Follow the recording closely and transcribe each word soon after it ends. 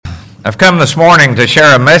I've come this morning to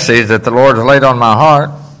share a message that the Lord has laid on my heart,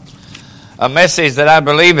 a message that I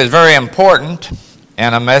believe is very important,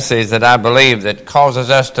 and a message that I believe that causes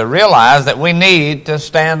us to realize that we need to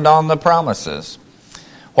stand on the promises.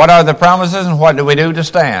 What are the promises and what do we do to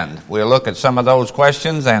stand? We'll look at some of those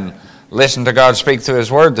questions and listen to God speak through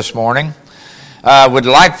His Word this morning. I would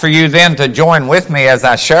like for you then to join with me as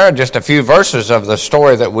I share just a few verses of the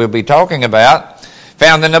story that we'll be talking about,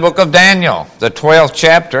 found in the book of Daniel, the 12th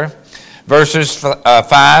chapter, verses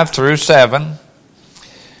 5 through 7.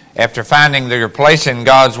 After finding your place in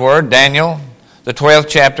God's Word, Daniel, the 12th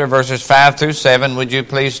chapter, verses 5 through 7, would you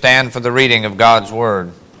please stand for the reading of God's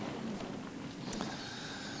Word?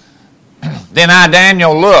 Then I,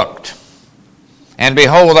 Daniel, looked, and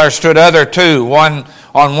behold, there stood other two, one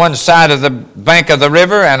on one side of the bank of the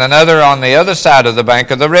river, and another on the other side of the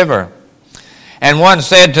bank of the river. And one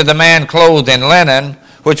said to the man clothed in linen,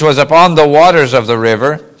 which was upon the waters of the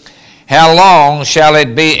river, How long shall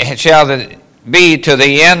it be to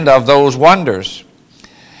the end of those wonders?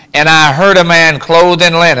 And I heard a man clothed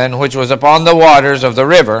in linen, which was upon the waters of the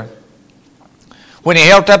river, when he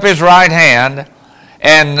held up his right hand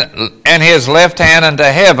and his left hand unto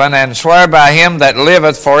heaven, and sware by him that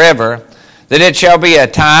liveth forever, that it shall be a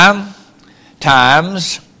time,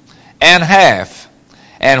 times, and half.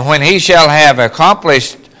 And when he shall have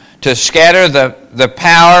accomplished to scatter the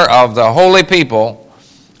power of the holy people,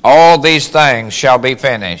 all these things shall be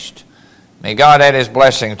finished. May God add His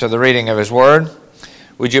blessing to the reading of His Word.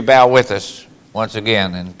 Would you bow with us once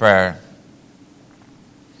again in prayer?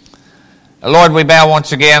 Lord, we bow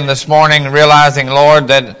once again this morning, realizing, Lord,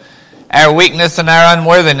 that our weakness and our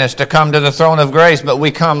unworthiness to come to the throne of grace, but we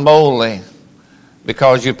come boldly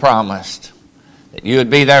because you promised that you would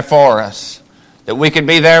be there for us, that we could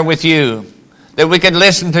be there with you, that we could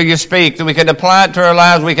listen to you speak, that we could apply it to our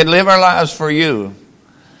lives, we could live our lives for you,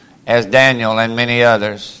 as Daniel and many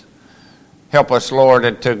others. Help us,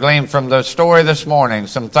 Lord, to glean from the story this morning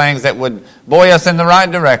some things that would buoy us in the right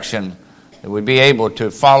direction, that we'd be able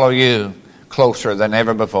to follow you closer than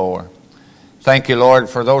ever before. Thank you, Lord,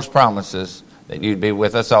 for those promises that you'd be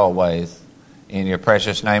with us always. In your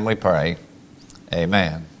precious name we pray.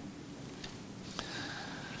 Amen.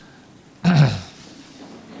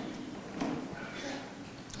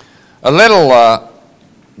 A little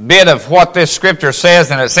bit of what this scripture says,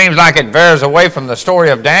 and it seems like it veers away from the story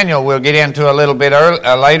of Daniel. We'll get into a little bit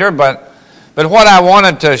later, but what I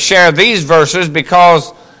wanted to share these verses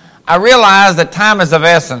because I realize that time is of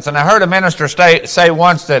essence, and I heard a minister say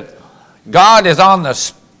once that God is on the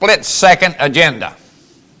split-second agenda.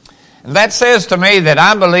 And that says to me that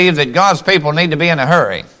I believe that God's people need to be in a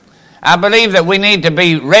hurry. I believe that we need to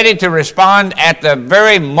be ready to respond at the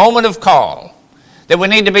very moment of call. That we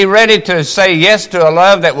need to be ready to say yes to a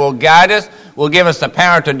love that will guide us, will give us the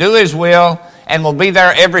power to do His will, and will be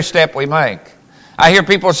there every step we make. I hear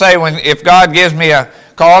people say, if God gives me a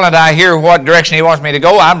call and I hear what direction He wants me to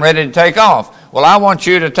go, I'm ready to take off. Well, I want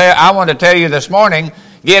to tell you this morning,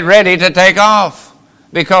 get ready to take off.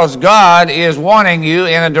 Because God is wanting you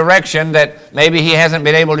in a direction that maybe He hasn't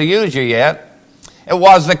been able to use you yet. It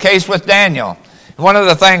was the case with Daniel. One of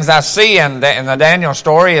the things I see in the Daniel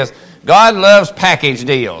story is God loves package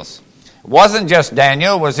deals. It wasn't just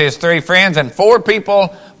Daniel, it was his three friends and four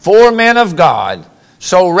men of God,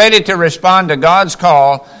 so ready to respond to God's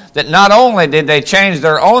call that not only did they change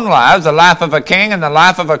their own lives, the life of a king and the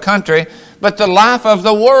life of a country, but the life of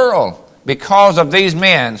the world because of these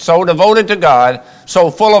men so devoted to God, so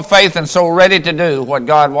full of faith and so ready to do what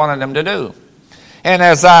God wanted them to do.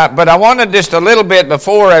 But I wanted just a little bit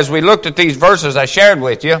before, as we looked at these verses I shared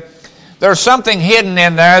with you, there's something hidden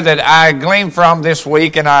in there that I gleaned from this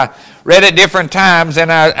week, and I read it different times,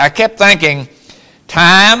 and I kept thinking,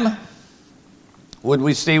 time, would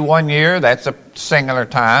we see 1 year? That's a singular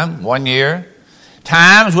time, 1 year.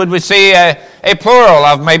 Times, would we see a plural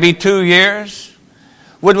of maybe 2 years?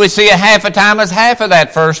 Would we see a half a time as half of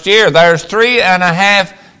that first year? There's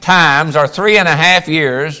 3.5 times, or 3.5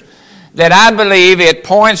 years, that I believe it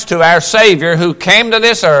points to our Savior who came to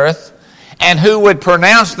this earth and who would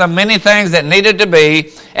pronounce the many things that needed to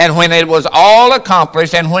be, and when it was all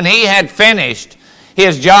accomplished, and when He had finished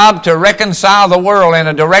His job to reconcile the world in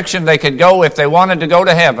a direction they could go if they wanted to go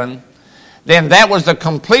to heaven, then that was the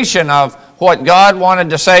completion of what God wanted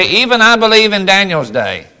to say, even I believe in Daniel's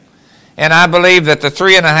day. And I believe that the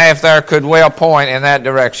 3.5 there could well point in that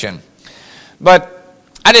direction. But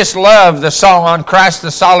I just love the song, On Christ the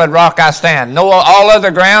Solid Rock I Stand. No, all other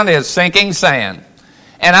ground is sinking sand.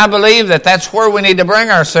 And I believe that that's where we need to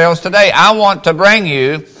bring ourselves today. I want to bring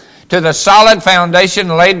you to the solid foundation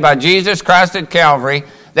laid by Jesus Christ at Calvary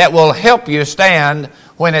that will help you stand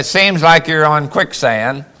when it seems like you're on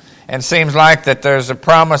quicksand and seems like that there's a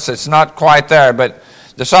promise that's not quite there. But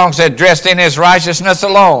the song said, dressed in his righteousness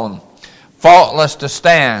alone, faultless to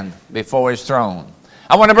stand before his throne.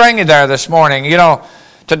 I want to bring you there this morning. You know,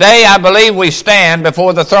 today I believe we stand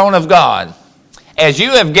before the throne of God. As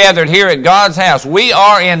you have gathered here at God's house, we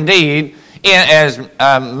are indeed, as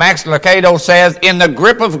Max Lucado says, in the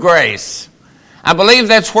grip of grace. I believe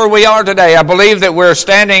that's where we are today. I believe that we're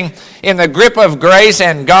standing in the grip of grace,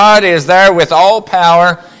 and God is there with all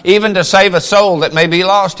power, even to save a soul that may be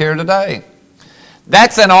lost here today.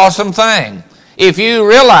 That's an awesome thing. If you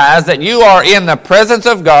realize that you are in the presence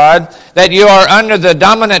of God, that you are under the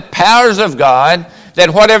dominant powers of God, that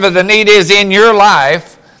whatever the need is in your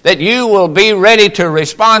life, that you will be ready to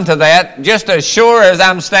respond to that just as sure as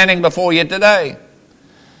I'm standing before you today.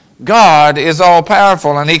 God is all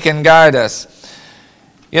powerful and He can guide us.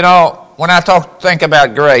 You know, when I think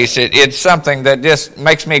about grace, it's something that just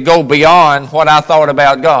makes me go beyond what I thought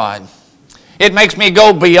about God. It makes me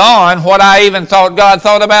go beyond what I even thought God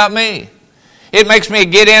thought about me. It makes me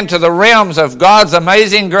get into the realms of God's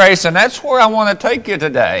amazing grace, and that's where I want to take you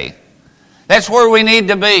today. That's where we need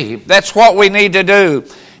to be. That's what we need to do.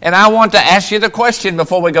 And I want to ask you the question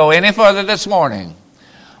before we go any further this morning.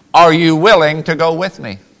 Are you willing to go with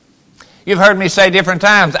me? You've heard me say different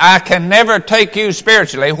times, I can never take you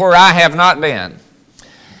spiritually where I have not been.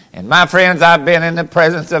 And my friends, I've been in the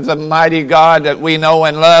presence of the mighty God that we know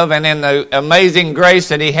and love, and in the amazing grace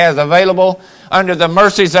that He has available under the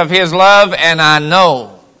mercies of His love, and I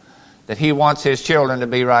know that He wants His children to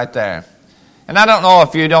be right there. And I don't know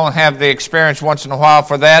if you don't have the experience once in a while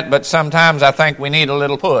for that, but sometimes I think we need a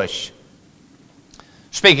little push.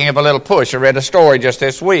 Speaking of a little push, I read a story just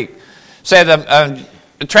this week. Said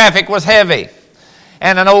the traffic was heavy,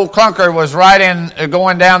 and an old clunker was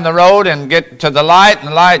going down the road and get to the light, and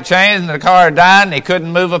the light changed, and the car died, and he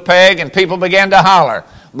couldn't move a peg, and people began to holler,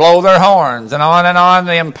 blow their horns, and on.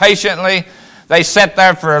 They impatiently, they sat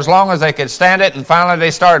there for as long as they could stand it, and finally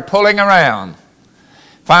they started pulling around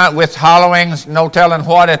with hollowings, no telling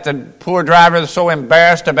what, at the poor driver was so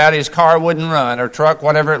embarrassed about his car wouldn't run, or truck,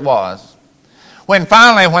 whatever it was. When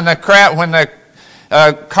the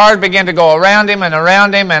cars began to go around him,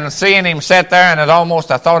 and seeing him sit there, and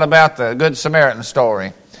I thought about the Good Samaritan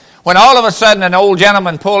story. When all of a sudden an old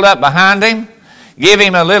gentleman pulled up behind him, gave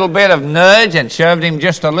him a little bit of nudge, and shoved him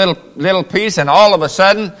just a little piece, and all of a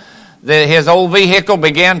sudden his old vehicle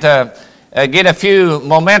began to get a few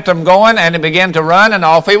momentum going, and it began to run, and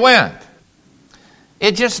off he went.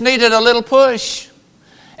 It just needed a little push.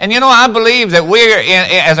 And you know, I believe that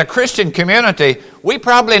as a Christian community, we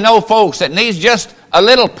probably know folks that needs just a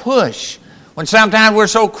little push. When sometimes we're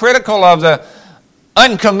so critical of the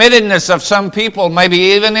uncommittedness of some people, maybe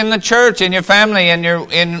even in the church, in your family,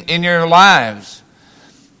 in your lives.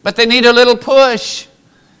 But they need a little push.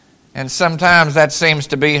 And sometimes that seems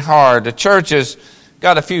to be hard. The church has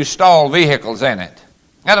got a few stalled vehicles in it.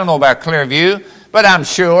 I don't know about Clearview, but I'm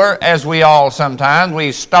sure, as we all sometimes,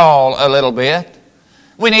 we stall a little bit.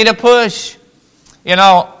 We need a push. You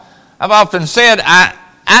know, I've often said,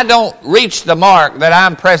 I don't reach the mark that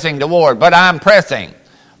I'm pressing toward, but I'm pressing.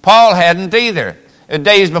 Paul hadn't either. The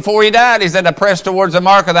days before he died, he said, I press towards the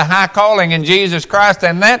mark of the high calling in Jesus Christ,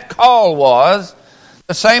 and that call was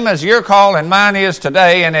the same as your call and mine is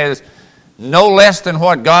today, and is no less than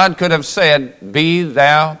what God could have said, be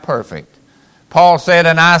thou perfect. Paul said,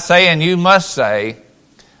 and I say, and you must say,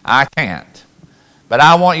 I can't. But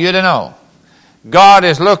I want you to know, God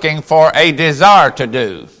is looking for a desire to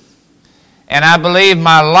do. And I believe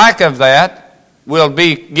my lack of that will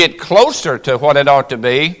get closer to what it ought to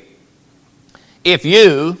be if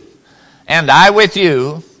you, and I with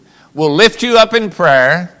you, will lift you up in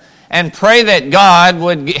prayer and pray that God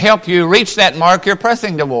would help you reach that mark you're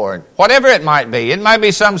pressing toward. Whatever it might be. It might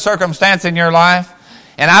be some circumstance in your life,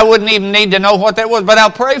 and I wouldn't even need to know what that was, but I'll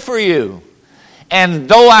pray for you. And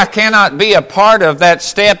though I cannot be a part of that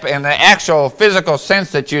step in the actual physical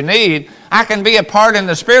sense that you need, I can be a part in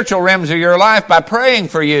the spiritual realms of your life by praying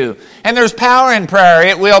for you. And there's power in prayer.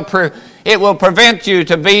 It will prevent you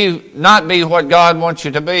to not be what God wants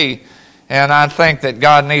you to be. And I think that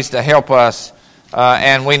God needs to help us,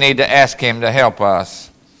 and we need to ask Him to help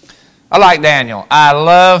us. I like Daniel. I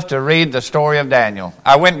love to read the story of Daniel.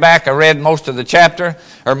 I went back, I read most of the chapter,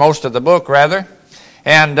 or most of the book rather,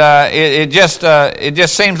 and it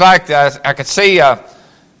just seems like I could see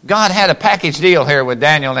God had a package deal here with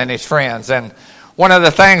Daniel and his friends. And one of the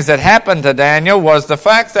things that happened to Daniel was the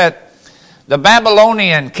fact that the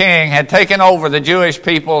Babylonian king had taken over the Jewish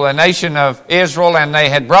people, the nation of Israel, and they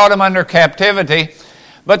had brought them under captivity.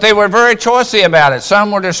 But they were very choosy about it.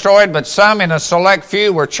 Some were destroyed, but some in a select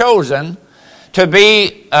few were chosen to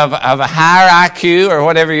be of a higher IQ, or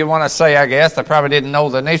whatever you want to say, I guess. They probably didn't know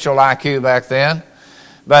the initial IQ back then.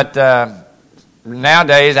 But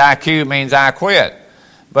nowadays, IQ means I quit.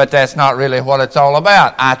 But that's not really what it's all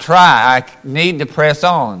about. I try. I need to press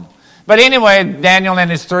on. But anyway, Daniel and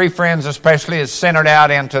his three friends especially is centered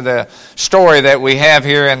out into the story that we have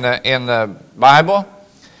here in the Bible.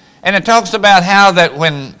 And it talks about how that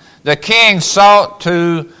when the king sought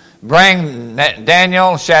to bring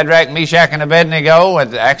Daniel, Shadrach, Meshach, and Abednego,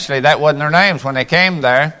 actually that wasn't their names when they came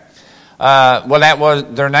there. That was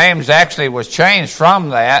their names actually was changed from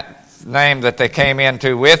that name that they came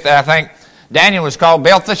into with. I think Daniel was called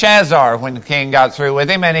Belteshazzar when the king got through with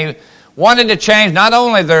him, and he wanted to change not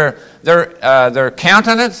only their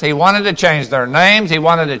countenance, he wanted to change their names, he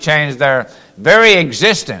wanted to change their very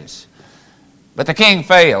existence. But the king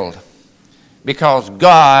failed because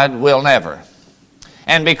God will never.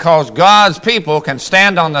 And because God's people can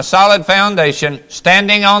stand on the solid foundation,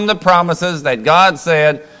 standing on the promises that God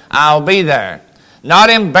said, I'll be there. Not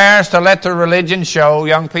embarrassed to let the religion show.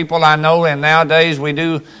 Young people, I know, and nowadays we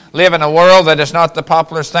do live in a world that is not the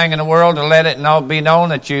popularest thing in the world to let it be known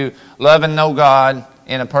that you love and know God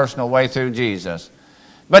in a personal way through Jesus.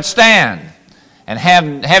 But stand, and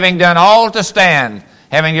having done all to stand,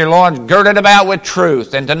 having your loins girded about with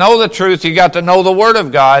truth, and to know the truth, you got to know the Word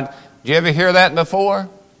of God. Did you ever hear that before?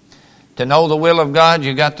 To know the will of God,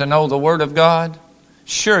 you got to know the Word of God?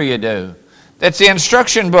 Sure you do. That's the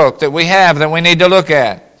instruction book that we have that we need to look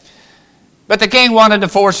at. But the king wanted to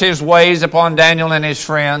force his ways upon Daniel and his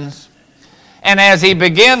friends. And as he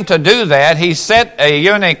began to do that, he set a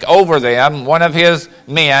eunuch over them, one of his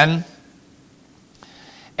men.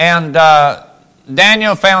 And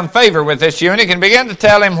Daniel found favor with this eunuch and began to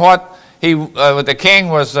tell him what the king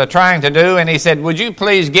was trying to do. And he said, would you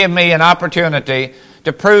please give me an opportunity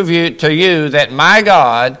to prove to you that my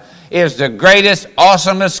God is the greatest,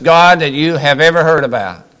 awesomest God that you have ever heard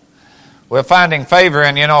about. We're finding favor,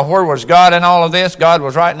 and where was God in all of this? God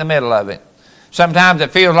was right in the middle of it. Sometimes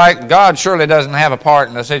it feels like God surely doesn't have a part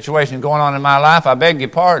in the situation going on in my life. I beg your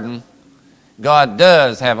pardon. God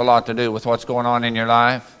does have a lot to do with what's going on in your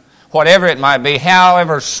life. Whatever it might be,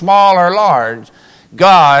 however small or large,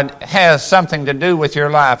 God has something to do with your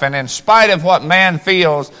life. And in spite of what man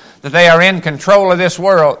feels that they are in control of this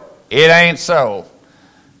world, it ain't so.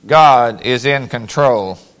 God is in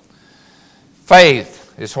control.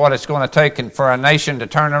 Faith is what it's going to take for a nation to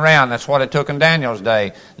turn around. That's what it took in Daniel's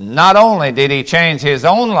day. Not only did he change his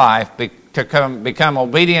own life to become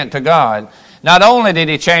obedient to God, not only did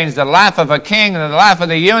he change the life of a king and the life of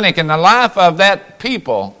the eunuch and the life of that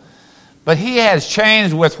people, but he has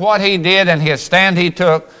changed with what he did and his stand he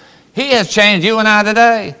took. He has changed you and I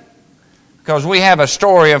today because we have a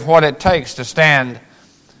story of what it takes to stand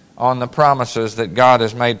on the promises that God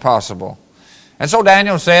has made possible. And so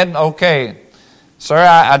Daniel said, okay, sir,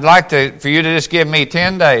 I'd like for you to just give me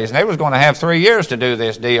 10 days. And they was going to have 3 years to do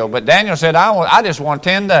this deal. But Daniel said, I just want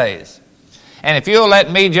 10 days. And if you'll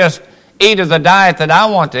let me just eat of the diet that I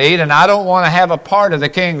want to eat, and I don't want to have a part of the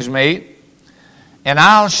king's meat, and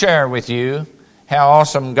I'll share with you how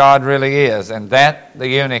awesome God really is. And that the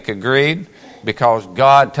eunuch agreed because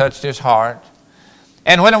God touched his heart.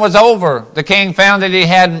 And when it was over, the king found that he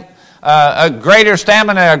had a greater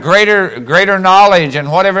stamina, a greater knowledge,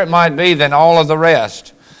 and whatever it might be than all of the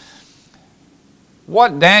rest.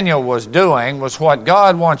 What Daniel was doing was what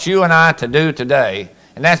God wants you and I to do today,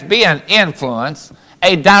 and that's be an influence,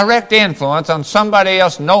 a direct influence on somebody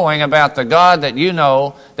else knowing about the God that you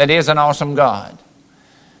know that is an awesome God.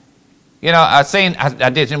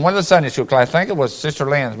 I did in one of the Sunday school classes, I think it was Sister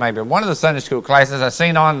Lynn's maybe, one of the Sunday school classes I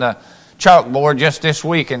seen on the chalkboard just this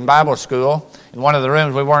week in Bible school in one of the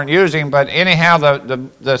rooms we weren't using, but anyhow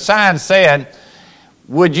the sign said,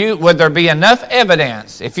 would there be enough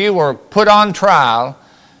evidence if you were put on trial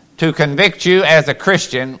to convict you as a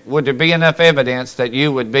Christian? Would there be enough evidence that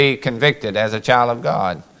you would be convicted as a child of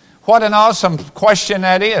God? What an awesome question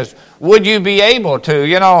that is. Would you be able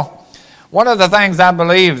to? One of the things I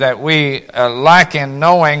believe that we lack in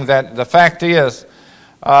knowing that the fact is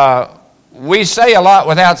we say a lot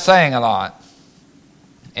without saying a lot.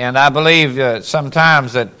 And I believe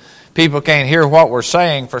sometimes that people can't hear what we're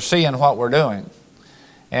saying for seeing what we're doing.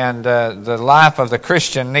 And the life of the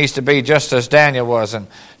Christian needs to be just as Daniel was. And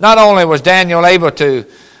not only was Daniel able to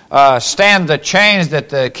stand the change that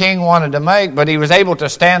the king wanted to make, but he was able to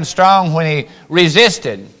stand strong when he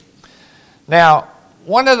resisted. Now,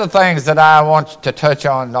 one of the things that I want to touch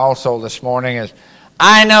on also this morning is,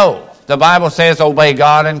 I know the Bible says obey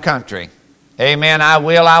God and country. Amen, I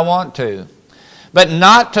will, I want to. but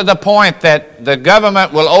not to the point that the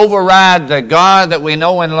government will override the God that we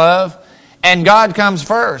know and love, and God comes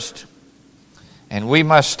first. And we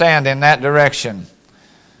must stand in that direction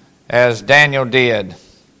as Daniel did.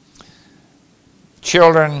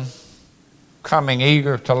 Children coming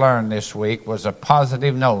eager to learn this week was a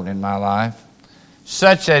positive note in my life,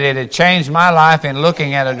 such that it had changed my life in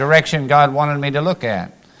looking at a direction God wanted me to look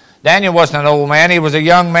at. Daniel wasn't an old man. He was a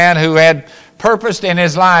young man who had purpose in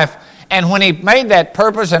his life. And when he made that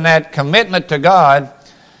purpose and that commitment to God,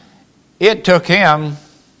 it took him,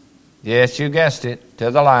 yes, you guessed it,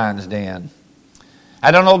 to the lion's den.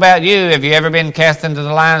 I don't know about you. Have you ever been cast into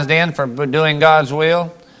the lion's den for doing God's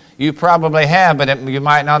will? You probably have, but you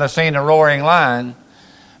might not have seen a roaring lion.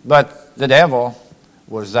 But the devil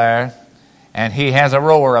was there, and he has a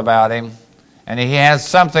roar about him. And he has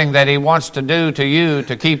something that he wants to do to you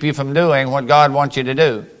to keep you from doing what God wants you to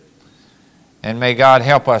do. And may God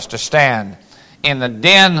help us to stand in the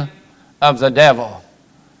den of the devil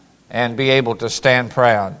and be able to stand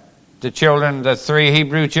proud. The children, the three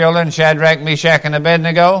Hebrew children, Shadrach, Meshach, and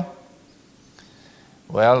Abednego,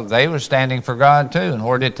 well, they were standing for God too. And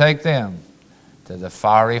where did it take them? To the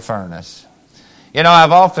fiery furnace. You know,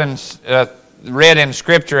 I've often read in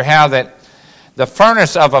Scripture how that the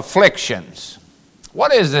furnace of afflictions.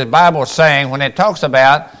 What is the Bible saying when it talks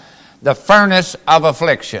about the furnace of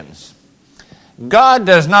afflictions? God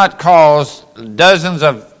does not cause dozens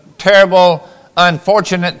of terrible,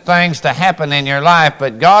 unfortunate things to happen in your life,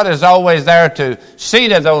 but God is always there to see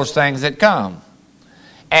to those things that come.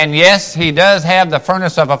 And yes, He does have the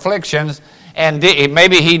furnace of afflictions, and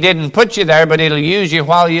maybe He didn't put you there, but He'll use you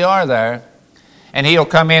while you are there. And He'll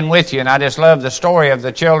come in with you. And I just love the story of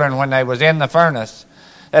the children when they was in the furnace,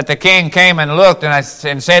 that the king came and looked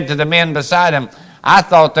and said to the men beside him, I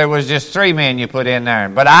thought there was just 3 men you put in there,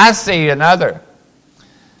 but I see another.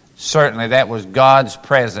 Certainly that was God's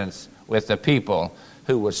presence with the people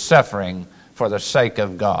who was suffering for the sake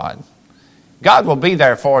of God. God will be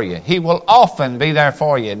there for you. He will often be there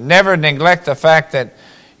for you. Never neglect the fact that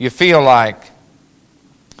you feel like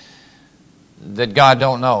that God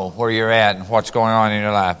don't know where you're at and what's going on in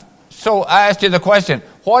your life. So I asked you the question,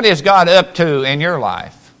 what is God up to in your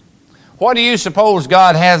life? What do you suppose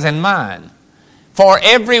God has in mind? For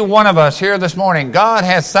every one of us here this morning, God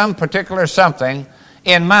has some particular something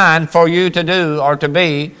in mind for you to do or to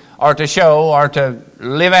be or to show or to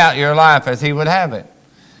live out your life as He would have it.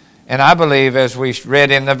 And I believe, as we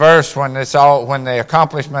read in the verse, when the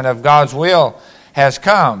accomplishment of God's will has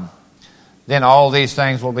come, then all these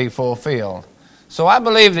things will be fulfilled. So I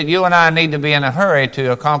believe that you and I need to be in a hurry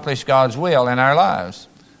to accomplish God's will in our lives.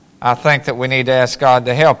 I think that we need to ask God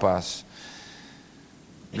to help us.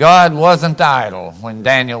 God wasn't idle when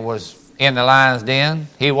Daniel was in the lion's den.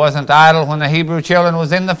 He wasn't idle when the Hebrew children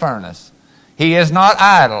was in the furnace. He is not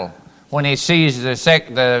idle when He sees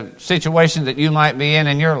the situation that you might be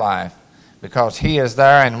in your life, because He is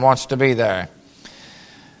there and wants to be there.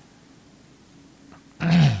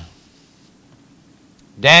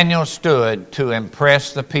 Daniel stood to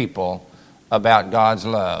impress the people about God's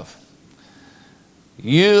love.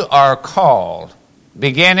 You are called,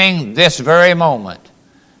 beginning this very moment,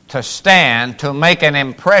 to stand to make an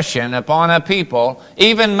impression upon a people,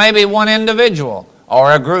 even maybe one individual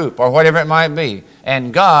or a group or whatever it might be.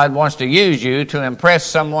 And God wants to use you to impress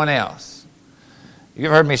someone else.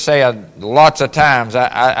 You've heard me say lots of times,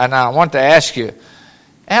 and I want to ask you,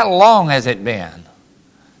 how long has it been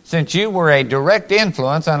since you were a direct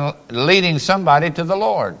influence on leading somebody to the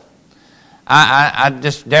Lord? I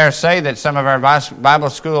just dare say that some of our Bible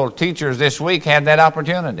school teachers this week had that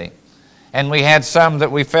opportunity. And we had some that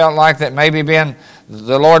we felt like that maybe the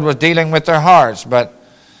Lord was dealing with their hearts. But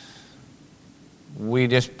we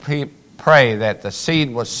just pray that the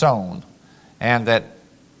seed was sown and that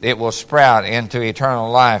it will sprout into eternal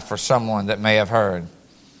life for someone that may have heard.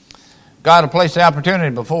 God will place the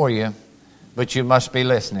opportunity before you, but you must be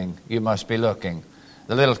listening. You must be looking.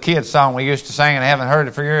 The little kid song we used to sing, and I haven't heard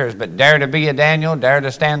it for years, but dare to be a Daniel, dare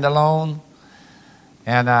to stand alone.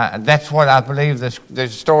 And that's what I believe the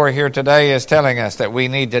story here today is telling us, that we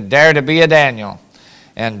need to dare to be a Daniel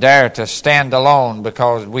and dare to stand alone,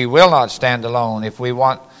 because we will not stand alone if we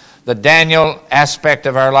want the Daniel aspect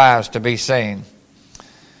of our lives to be seen.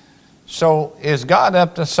 So is God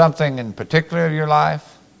up to something in particular in your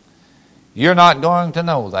life? You're not going to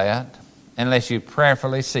know that unless you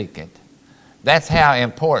prayerfully seek it. That's how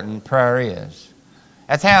important prayer is.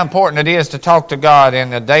 That's how important it is to talk to God in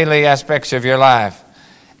the daily aspects of your life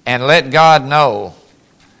and let God know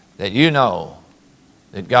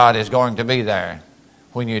that God is going to be there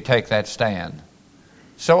when you take that stand.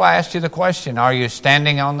 So I asked you the question, are you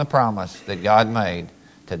standing on the promise that God made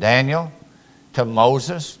to Daniel, to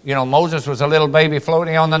Moses? You know, Moses was a little baby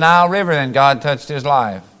floating on the Nile River, and God touched his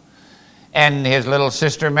life. And his little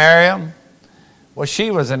sister Miriam, well,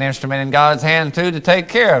 she was an instrument in God's hand too to take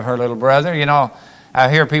care of her little brother. You know,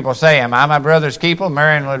 I hear people say, am I my brother's keeper?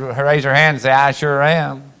 Miriam would raise her hand and say, I sure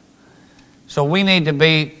am. So we need to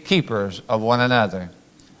be keepers of one another,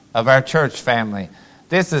 of our church family.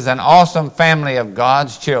 This is an awesome family of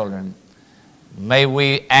God's children. May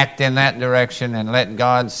we act in that direction and let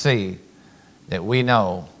God see that we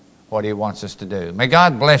know what He wants us to do. May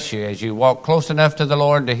God bless you as you walk close enough to the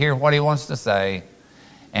Lord to hear what He wants to say,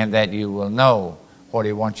 and that you will know what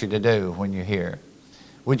He wants you to do when you hear.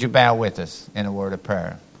 Would you bow with us in a word of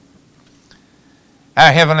prayer?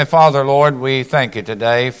 Our Heavenly Father, Lord, we thank you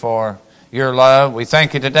today for your love. We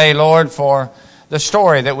thank you today, Lord, for the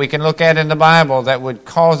story that we can look at in the Bible that would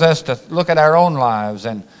cause us to look at our own lives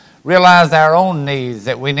and realize our own needs,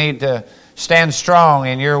 that we need to stand strong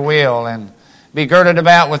in your will and be girded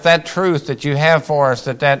about with that truth that you have for us,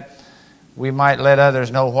 that we might let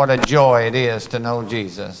others know what a joy it is to know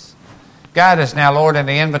Jesus. Guide us now, Lord, in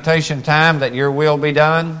the invitation time that your will be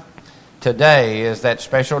done. Today is that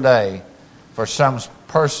special day for some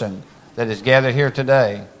person that is gathered here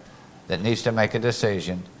today that needs to make a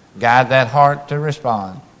decision. Guide that heart to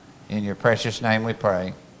respond. In your precious name we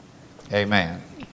pray. Amen.